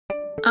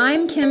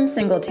I'm Kim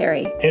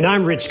Singletary. And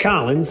I'm Rich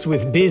Collins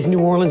with Biz New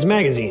Orleans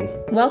Magazine.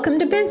 Welcome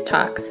to Biz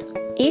Talks.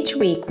 Each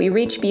week, we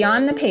reach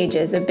beyond the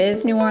pages of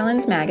Biz New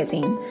Orleans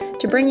Magazine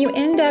to bring you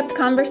in-depth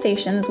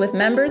conversations with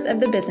members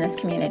of the business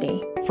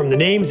community. From the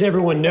names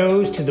everyone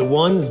knows to the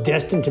ones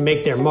destined to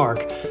make their mark,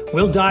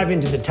 we'll dive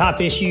into the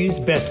top issues,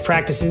 best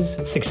practices,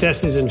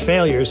 successes, and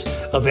failures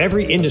of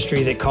every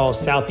industry that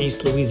calls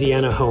Southeast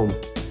Louisiana home.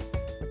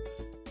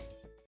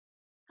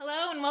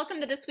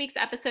 Welcome to this week's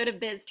episode of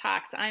Biz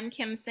Talks. I'm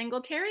Kim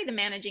Singletary, the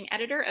managing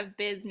editor of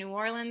Biz New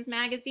Orleans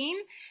Magazine.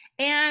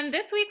 And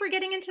this week we're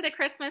getting into the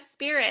Christmas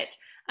spirit.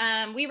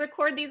 We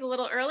record these a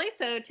little early,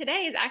 so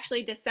today is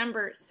actually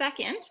December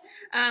 2nd,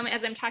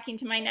 as I'm talking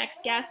to my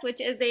next guest,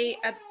 which is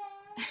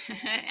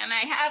and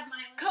I have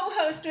my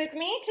co-host with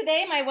me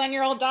today, my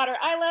one-year-old daughter,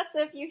 Isla.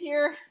 So if you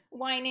hear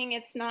whining,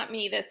 it's not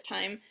me this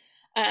time.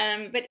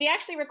 But we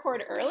actually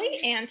record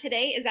early, and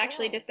today is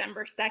actually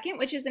December 2nd,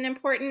 which is an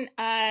important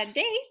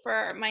day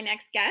for my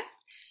next guest.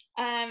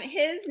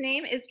 His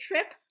name is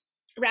Trip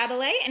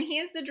Rabelais, and he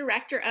is the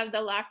director of the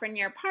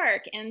Lafreniere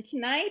Park. And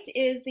tonight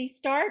is the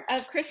start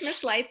of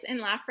Christmas lights in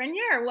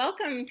Lafreniere.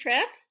 Welcome,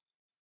 Trip.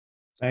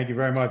 Thank you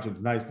very much.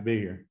 It's nice to be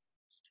here.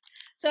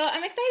 So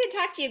I'm excited to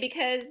talk to you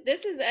because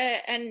this is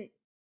a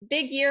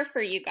big year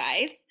for you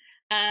guys.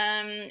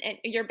 And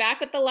you're back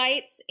with the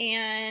lights,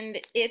 and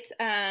it's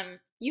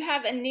you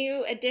have a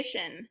new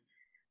addition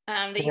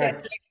that you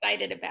guys are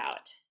excited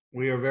about.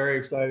 We are very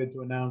excited to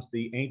announce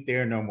the Ain't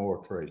There No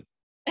More tree.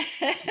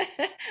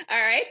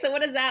 All right. So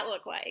what does that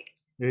look like?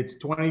 It's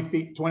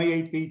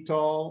 28 feet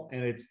tall,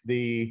 and it's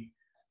the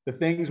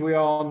things we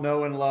all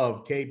know and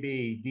love: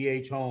 KB,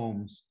 DH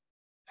Homes,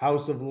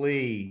 House of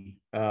Lee,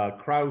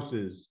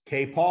 Krause's,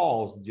 K.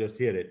 Paul's just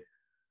hit it.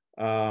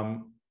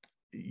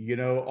 You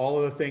know,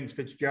 all of the things,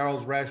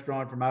 Fitzgerald's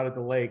Restaurant from out at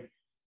the lake,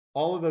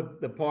 all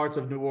of the parts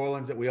of New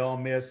Orleans that we all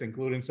miss,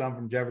 including some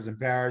from Jefferson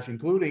Parish,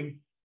 including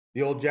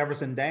the old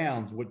Jefferson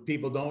Downs. What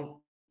a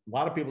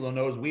lot of people don't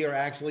know is we are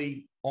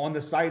actually on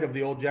the site of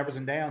the old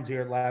Jefferson Downs here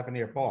at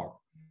Lafreniere Park.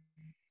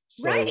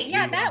 So right,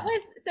 yeah, it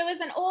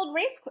was an old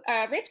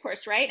race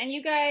course, right? And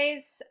you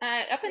guys,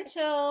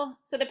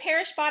 so the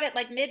parish bought it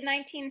like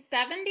mid-1970s?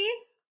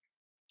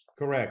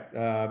 Correct.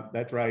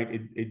 That's right.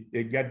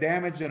 It got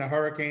damaged in a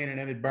hurricane and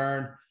then it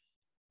burned.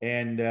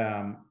 And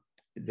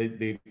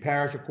the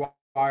parish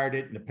acquired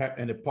it,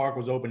 and the park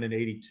was opened in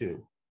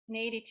 82. In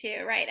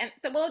 82, right. And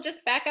so we'll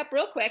just back up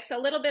real quick. So a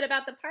little bit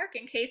about the park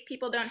in case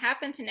people don't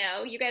happen to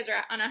know. You guys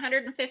are on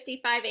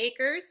 155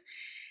 acres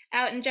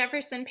out in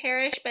Jefferson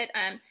Parish. But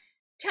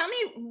tell me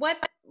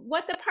what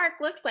the park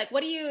looks like.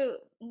 What is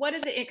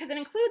it? Because it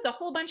includes a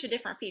whole bunch of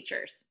different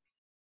features.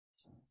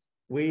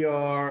 We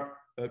have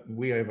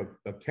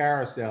a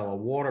carousel, a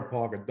water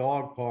park, a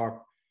dog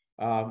park.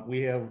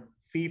 We have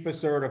FIFA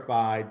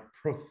certified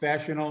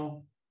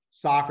professional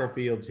soccer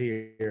fields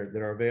here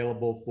that are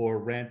available for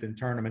rent and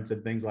tournaments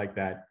and things like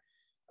that.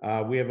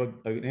 We have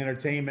an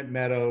entertainment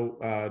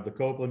meadow, the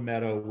Copeland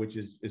Meadow, which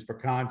is for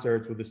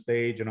concerts with a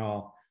stage and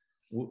all.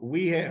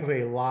 We have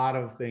a lot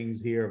of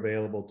things here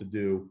available to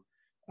do,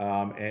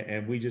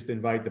 and we just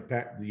invite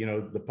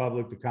the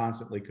public to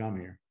constantly come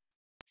here.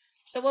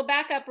 So we'll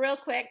back up real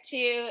quick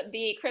to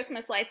the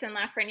Christmas lights in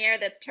Lafreniere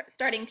that's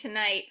starting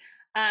tonight.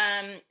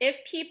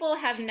 If people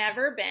have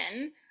never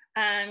been,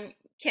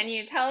 can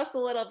you tell us a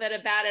little bit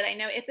about it? I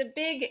know it's a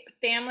big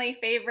family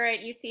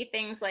favorite. You see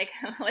things like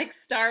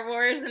Star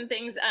Wars and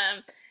things,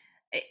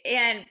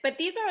 but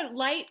these are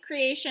light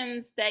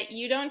creations that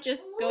you don't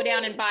just go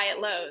down and buy at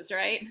Lowe's,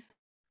 right?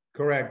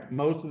 Correct.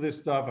 Most of this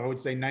stuff, I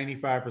would say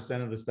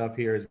 95% of the stuff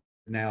here is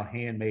now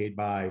handmade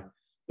by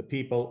the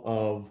people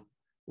of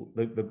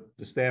the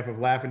staff of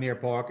Lafreniere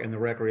Park and the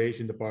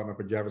Recreation Department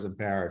for Jefferson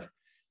Parish.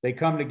 They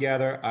come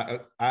together,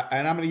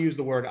 and I'm going to use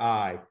the word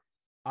I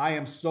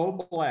am so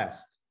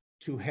blessed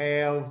to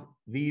have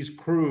these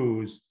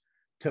crews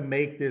to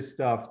make this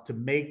stuff, to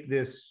make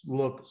this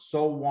look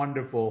so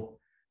wonderful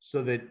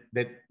so that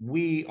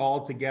we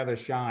all together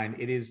shine.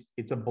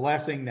 It's a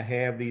blessing to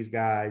have these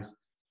guys.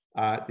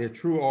 They're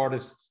true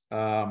artists.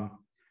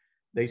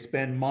 They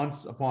spend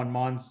months upon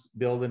months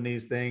building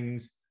these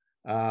things.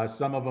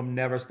 Some of them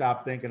never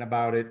stop thinking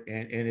about it.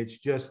 And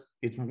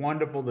it's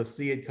wonderful to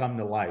see it come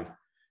to life.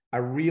 I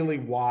really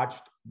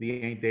watched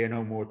the Ain't There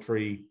No More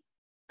tree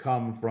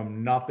come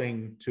from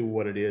nothing to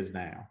what it is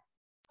now.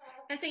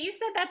 And so you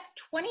said that's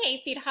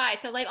 28 feet high,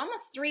 so like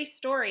almost 3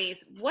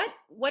 stories.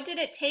 What did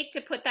it take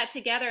to put that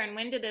together, and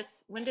when did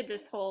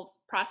this whole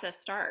process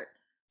start?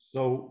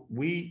 So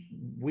we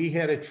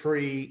had a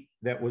tree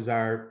that was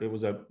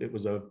it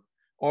was a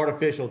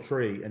artificial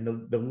tree, and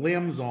the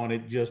limbs on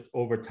it, just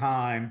over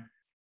time,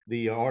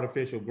 the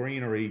artificial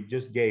greenery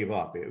just gave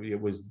up. It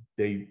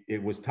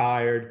was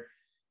tired,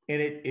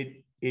 and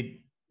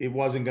it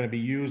wasn't going to be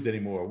used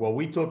anymore. Well,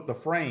 we took the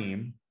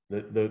frame,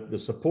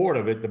 the support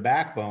of it, the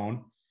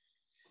backbone,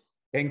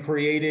 and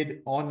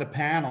created on the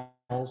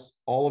panels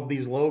all of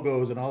these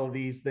logos and all of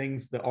these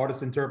things, the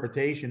artist's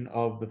interpretation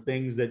of the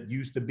things that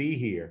used to be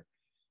here.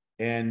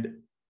 And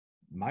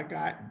my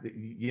guy,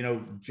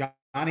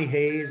 Johnny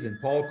Hayes and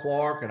Paul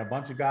Clark and a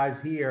bunch of guys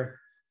here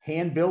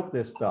hand built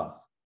this stuff.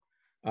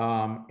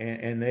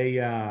 And they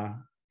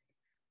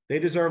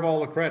deserve all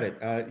the credit.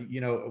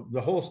 You know,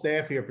 the whole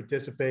staff here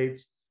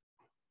participates,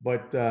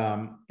 but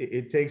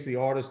it takes the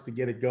artists to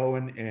get it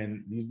going.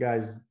 And these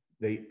guys,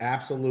 they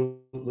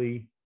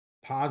absolutely,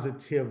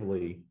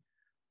 positively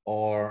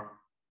are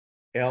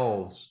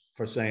elves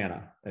for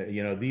Santa.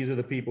 You know, these are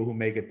the people who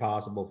make it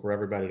possible for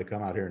everybody to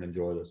come out here and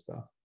enjoy this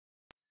stuff.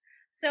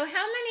 So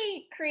how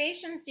many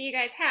creations do you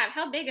guys have?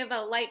 How big of a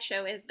light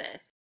show is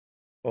this?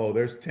 Oh,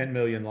 there's 10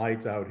 million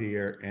lights out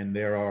here, and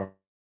there are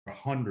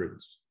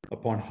hundreds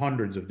upon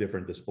hundreds of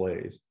different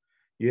displays.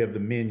 You have the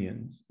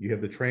Minions, you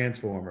have the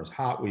Transformers,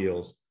 Hot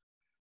Wheels,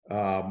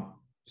 Grandma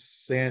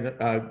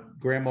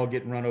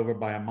getting run over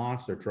by a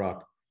monster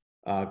truck,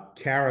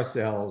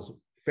 carousels,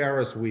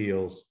 Ferris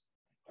wheels.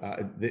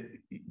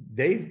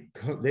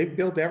 They've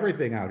built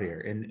everything out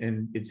here,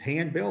 and it's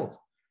hand built.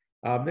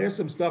 There's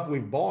some stuff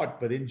we've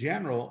bought, but in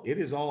general, it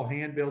is all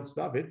hand built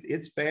stuff.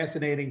 It's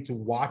fascinating to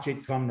watch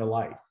it come to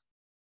life.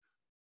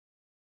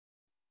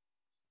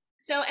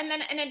 So, and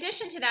then in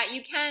addition to that,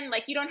 you can,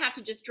 like, you don't have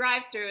to just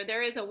drive through.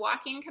 There is a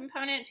walking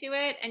component to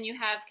it, and you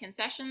have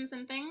concessions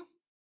and things.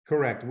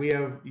 Correct. We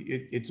have,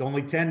 it's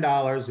only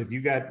 $10. If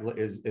you got,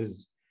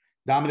 as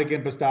Dominic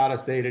Impostata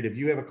stated, if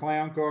you have a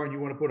clown car and you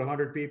want to put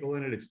 100 people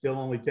in it, it's still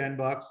only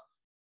 $10.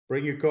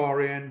 Bring your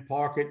car in,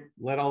 park it,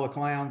 let all the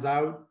clowns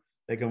out.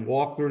 They can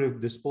walk through the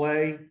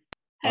display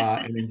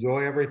and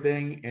enjoy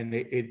everything. And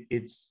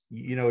it's,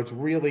 you know, it's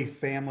really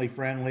family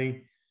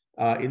friendly.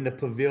 In the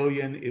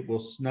pavilion, it will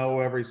snow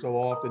every so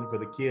often for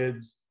the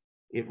kids.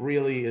 It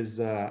really is,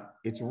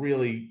 it's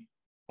really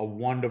a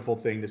wonderful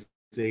thing to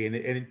see.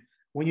 And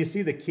when you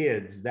see the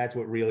kids, that's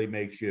what really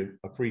makes you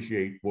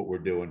appreciate what we're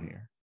doing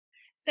here.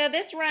 So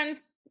this runs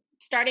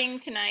starting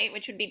tonight,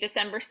 which would be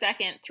December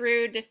 2nd,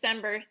 through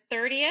December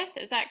 30th.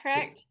 Is that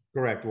correct?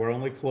 Correct. We're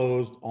only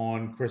closed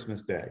on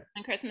Christmas Day.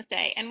 On Christmas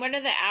Day. And what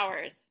are the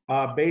hours?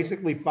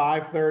 Basically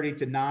 5:30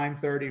 to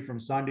 9:30 from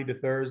Sunday to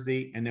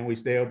Thursday, and then we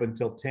stay open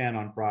until 10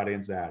 on Friday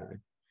and Saturday.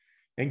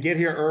 And get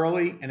here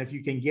early, and if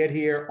you can get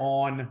here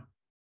on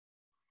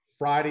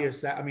Friday or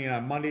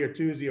on Monday or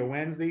Tuesday or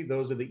Wednesday,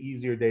 those are the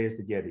easier days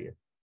to get here.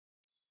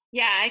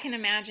 Yeah, I can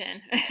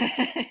imagine.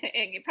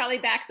 It probably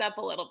backs up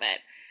a little bit.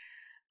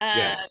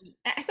 Yeah.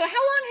 So how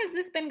long has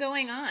this been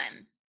going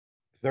on?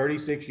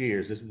 36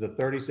 years. This is the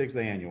 36th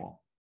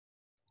annual.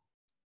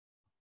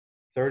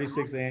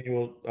 36th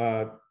annual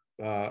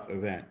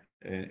event,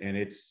 and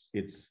it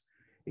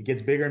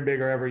gets bigger and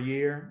bigger every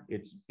year.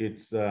 It's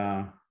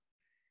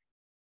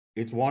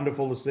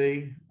wonderful to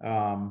see.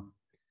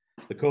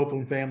 The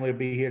Copeland family will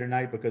be here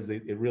tonight because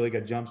it really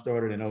got jump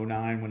started in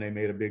 2009 when they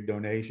made a big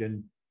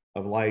donation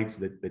of lights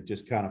that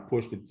just kind of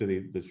pushed it to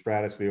the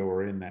stratosphere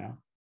we're in now.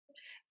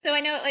 So I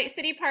know, like,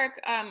 City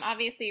Park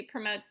obviously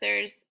promotes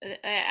theirs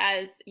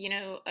as, you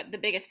know, the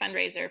biggest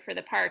fundraiser for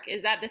the park.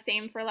 Is that the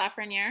same for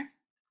Lafreniere?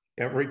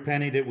 Every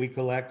penny that we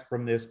collect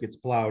from this gets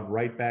plowed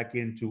right back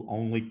into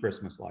only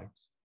Christmas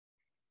lights.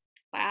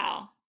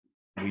 Wow.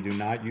 We do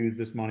not use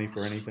this money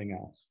for anything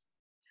else.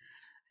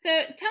 So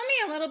tell me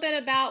a little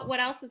bit about what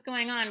else is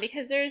going on,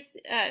 because there's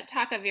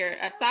talk of your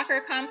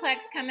soccer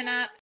complex coming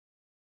up.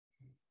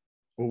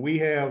 Well, we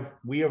have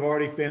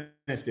already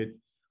finished it.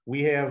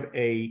 We have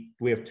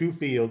 2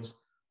 fields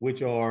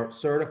which are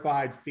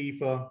certified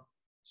FIFA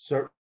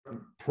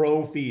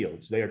pro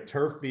fields. They are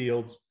turf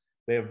fields.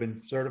 They have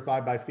been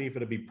certified by FIFA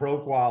to be pro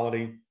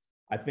quality.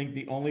 I think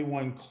the only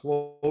one the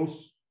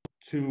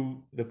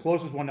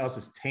closest one to us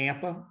is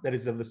Tampa, that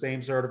is of the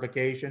same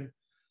certification.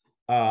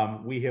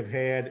 We have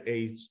had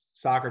a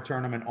soccer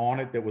tournament on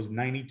it that was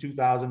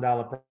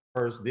 $92,000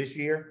 purse this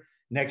year.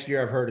 Next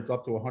year, I've heard it's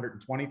up to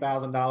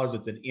 $120,000.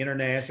 It's an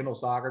international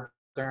soccer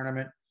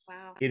tournament.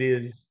 Wow.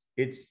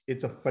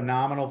 It's a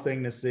phenomenal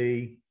thing to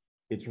see.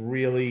 It's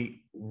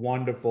really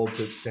wonderful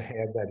to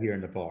have that here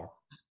in the park.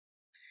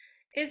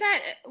 Is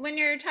that, when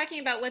you're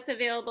talking about what's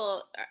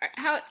available,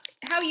 how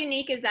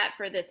unique is that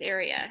for this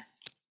area?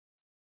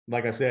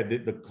 Like I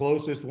said, the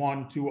closest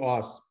one to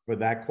us for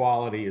that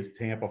quality is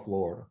Tampa,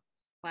 Florida.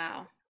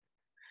 Wow.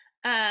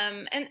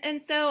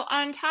 And so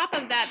on top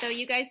of that, though,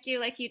 you guys do,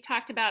 like you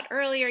talked about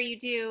earlier, you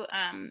do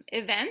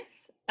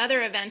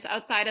other events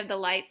outside of the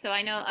light. So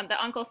I know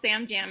the Uncle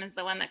Sam Jam is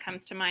the one that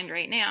comes to mind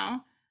right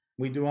now.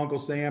 We do Uncle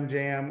Sam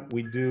Jam.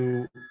 We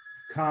do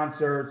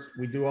concerts.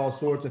 We do all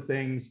sorts of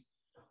things.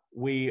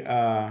 We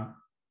have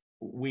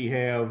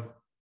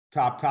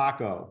Top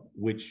Taco,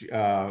 which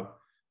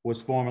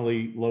was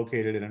formerly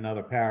located in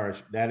another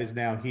parish. That is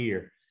now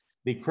here.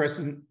 The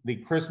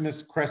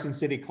Christmas Crescent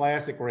City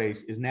Classic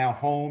race is now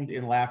homed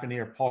in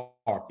Lafreniere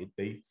Park.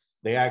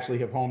 They actually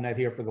have homed that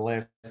here for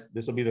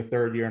this will be the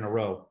 3rd year in a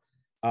row.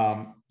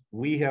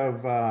 We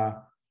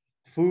have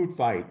Food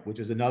Fight, which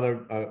is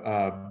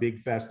another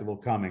big festival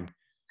coming.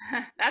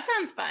 That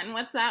sounds fun.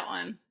 What's that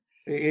one?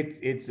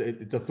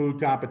 It's a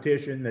food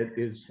competition that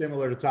is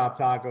similar to Top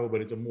Taco,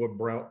 but it's a more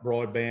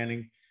broad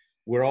banding.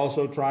 We're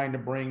also trying to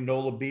bring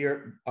NOLA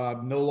beer,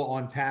 NOLA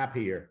on tap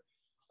here.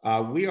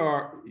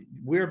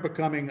 We're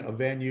becoming a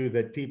venue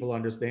that people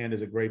understand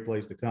is a great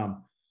place to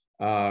come.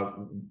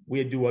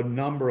 We do a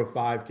number of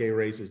 5K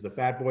races. The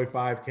Fat Boy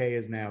 5K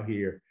is now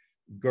here.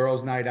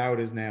 Girls Night Out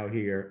is now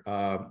here.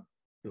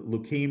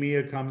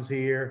 Leukemia comes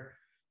here.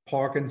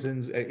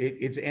 Parkinson's.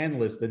 It's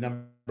endless, the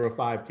number of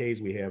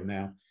 5Ks we have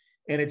now.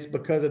 And it's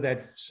because of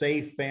that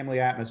safe family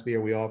atmosphere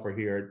we offer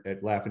here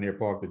at Lafreniere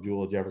Park, the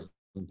jewel of Jefferson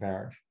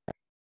Parish.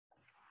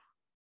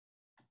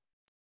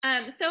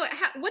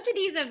 What do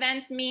these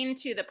events mean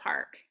to the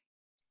park?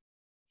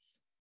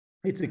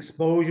 It's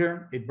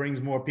exposure. It brings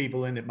more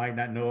people in that might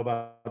not know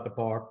about the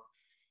park.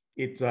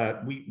 It's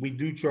we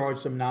do charge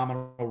some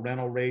nominal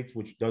rental rates,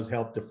 which does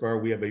help defer.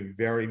 We have a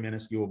very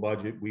minuscule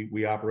budget.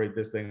 We operate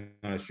this thing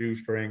on a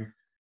shoestring.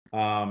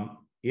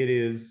 It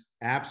is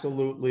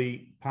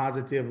absolutely,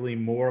 positively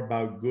more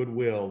about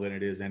goodwill than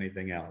it is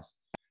anything else.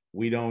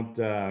 We don't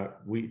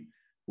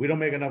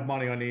make enough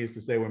money on these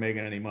to say we're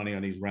making any money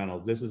on these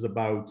rentals. This is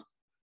about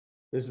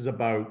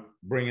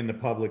bringing the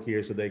public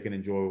here so they can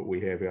enjoy what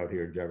we have out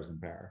here in Jefferson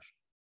Parish.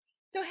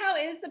 So how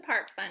is the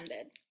park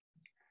funded?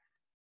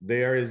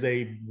 There is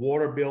a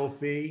water bill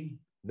fee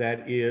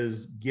that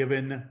is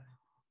given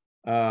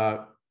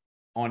on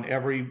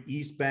every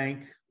East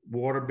Bank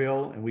water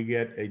bill, and we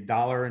get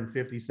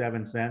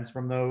 $1.57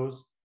 from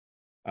those.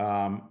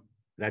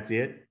 That's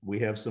it. We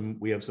have some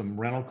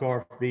rental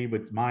car fee,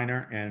 but it's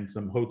minor, and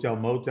some hotel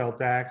motel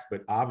tax,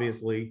 but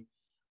obviously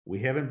we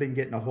haven't been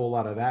getting a whole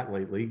lot of that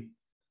lately.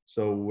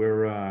 So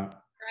we're right.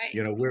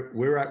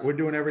 We're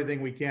doing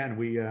everything we can.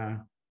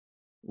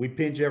 We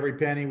pinch every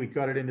penny. We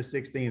cut it into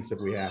 16ths if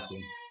we have to.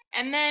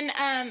 And then,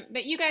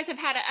 but you guys have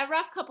had a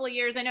rough couple of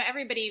years. I know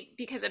everybody,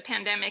 because of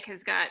pandemic,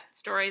 has got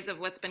stories of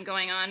what's been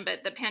going on,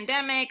 but the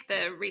pandemic,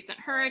 the recent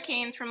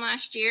hurricanes from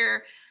last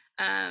year,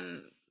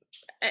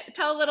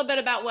 tell a little bit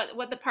about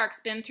what the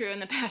park's been through in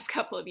the past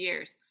couple of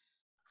years.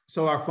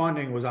 So our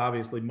funding was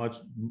obviously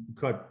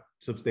cut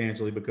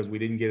substantially because we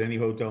didn't get any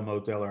hotel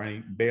motel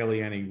or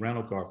barely any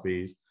rental car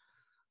fees.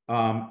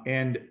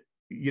 And,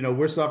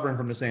 we're suffering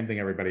from the same thing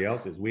everybody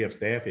else is. We have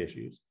staff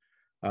issues.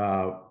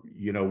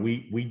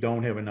 We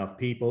don't have enough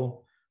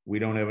people. We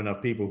don't have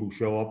enough people who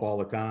show up all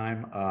the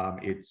time.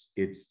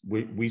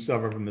 We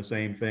suffer from the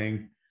same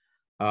thing.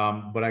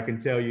 But I can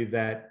tell you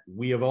that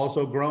we have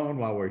also grown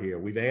while we're here.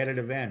 We've added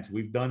events.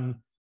 We've done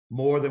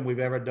more than we've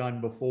ever done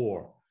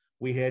before.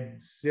 We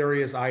had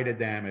serious Ida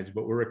damage,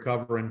 but we're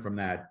recovering from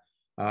that.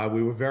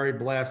 We were very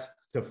blessed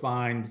to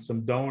find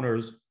some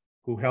donors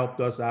who helped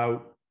us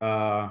out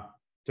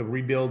to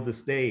rebuild the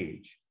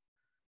stage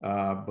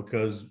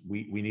because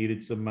we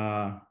needed some.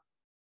 And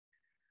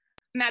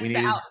that's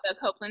the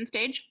Copeland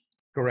stage?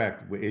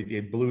 Correct.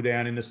 It blew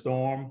down in the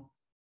storm,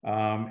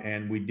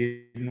 and we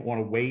didn't want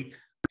to wait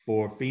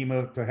for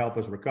FEMA to help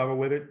us recover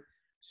with it.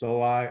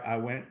 So I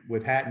went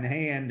with hat in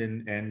hand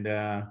and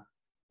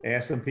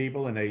asked some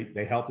people, and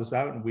they helped us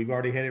out, and we've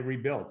already had it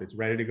rebuilt. It's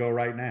ready to go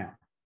right now.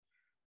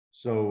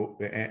 So,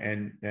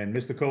 and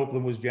Mr.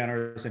 Copeland was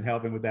generous in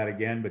helping with that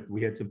again, but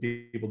we had some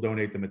people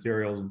donate the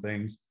materials and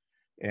things.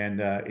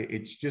 And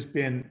it's just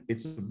been,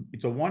 it's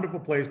a wonderful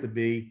place to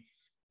be.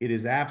 It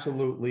is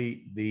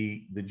absolutely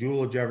the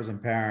jewel of Jefferson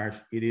Parish.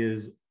 It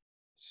is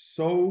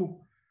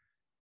so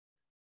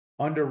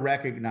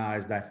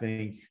under-recognized, I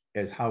think,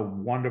 as how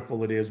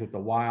wonderful it is with the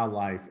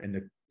wildlife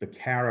and the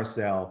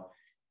carousel.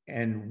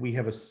 And we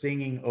have a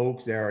singing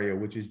oaks area,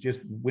 which is just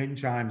wind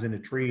chimes in the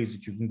trees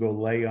that you can go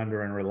lay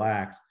under and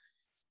relax.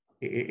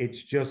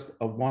 It's just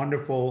a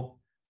wonderful,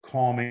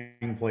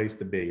 calming place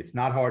to be. It's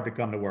not hard to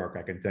come to work,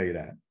 I can tell you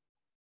that.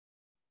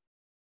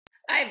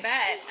 I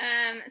bet.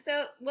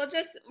 So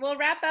we'll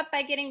wrap up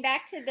by getting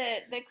back to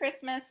the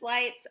Christmas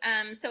lights.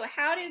 So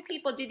how do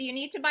you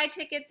need to buy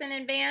tickets in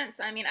advance?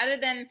 I mean, other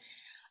than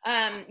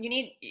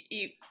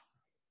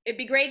it'd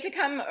be great to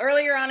come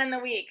earlier on in the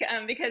week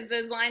because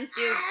those lines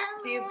do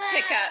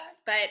pick up.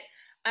 But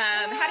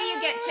how do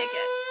you get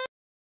tickets?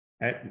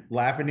 At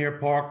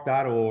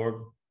LafrenierePark.org.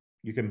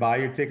 You can buy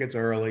your tickets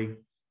early.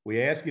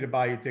 We ask you to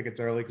buy your tickets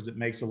early because it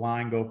makes the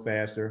line go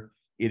faster.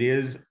 It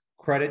is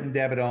credit and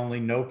debit only,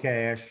 no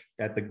cash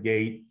at the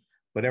gate.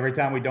 But every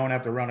time we don't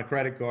have to run a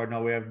credit card, and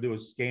all we have to do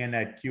is scan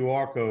that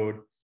QR code,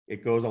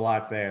 it goes a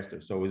lot faster.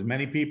 So as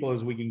many people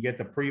as we can get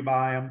to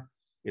pre-buy them,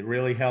 it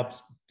really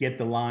helps get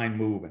the line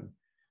moving.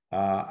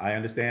 I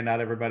understand not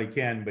everybody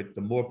can, but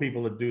the more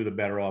people that do, the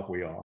better off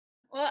we are.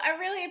 Well, I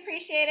really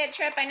appreciate it,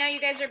 Trip. I know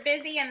you guys are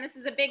busy and this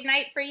is a big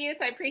night for you,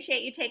 so I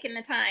appreciate you taking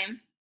the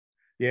time.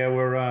 Yeah,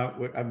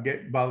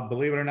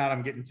 believe it or not,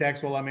 I'm getting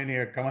texts while I'm in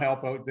here. Come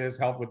help out with this,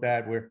 help with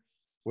that.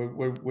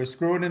 We're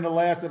screwing in the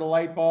last of the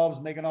light bulbs,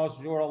 making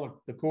sure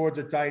all the cords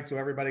are tight so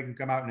everybody can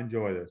come out and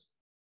enjoy this.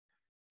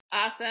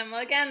 Awesome.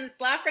 Well, again, it's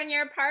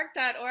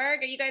LafrenierePark.org.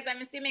 You guys,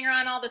 I'm assuming, are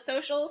on all the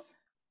socials?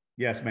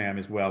 Yes, ma'am,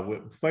 as well.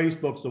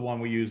 Facebook's the one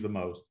we use the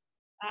most.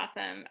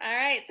 Awesome. All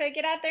right. So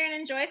get out there and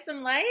enjoy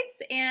some lights.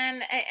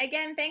 And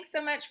again, thanks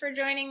so much for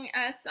joining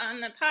us on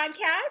the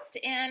podcast,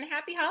 and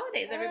happy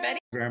holidays, everybody. Thank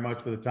you very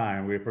much for the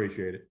time. We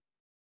appreciate it.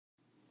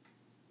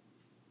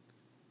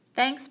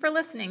 Thanks for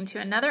listening to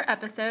another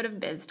episode of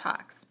Biz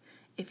Talks.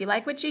 If you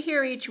like what you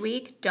hear each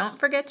week, don't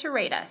forget to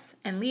rate us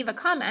and leave a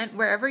comment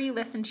wherever you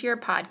listen to your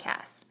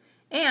podcasts.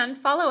 And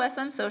follow us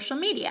on social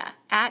media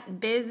at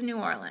Biz New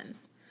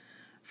Orleans.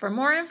 For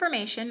more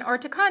information or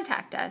to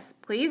contact us,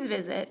 please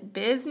visit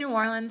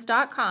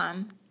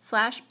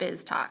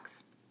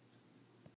bizneworleans.com/biztalks.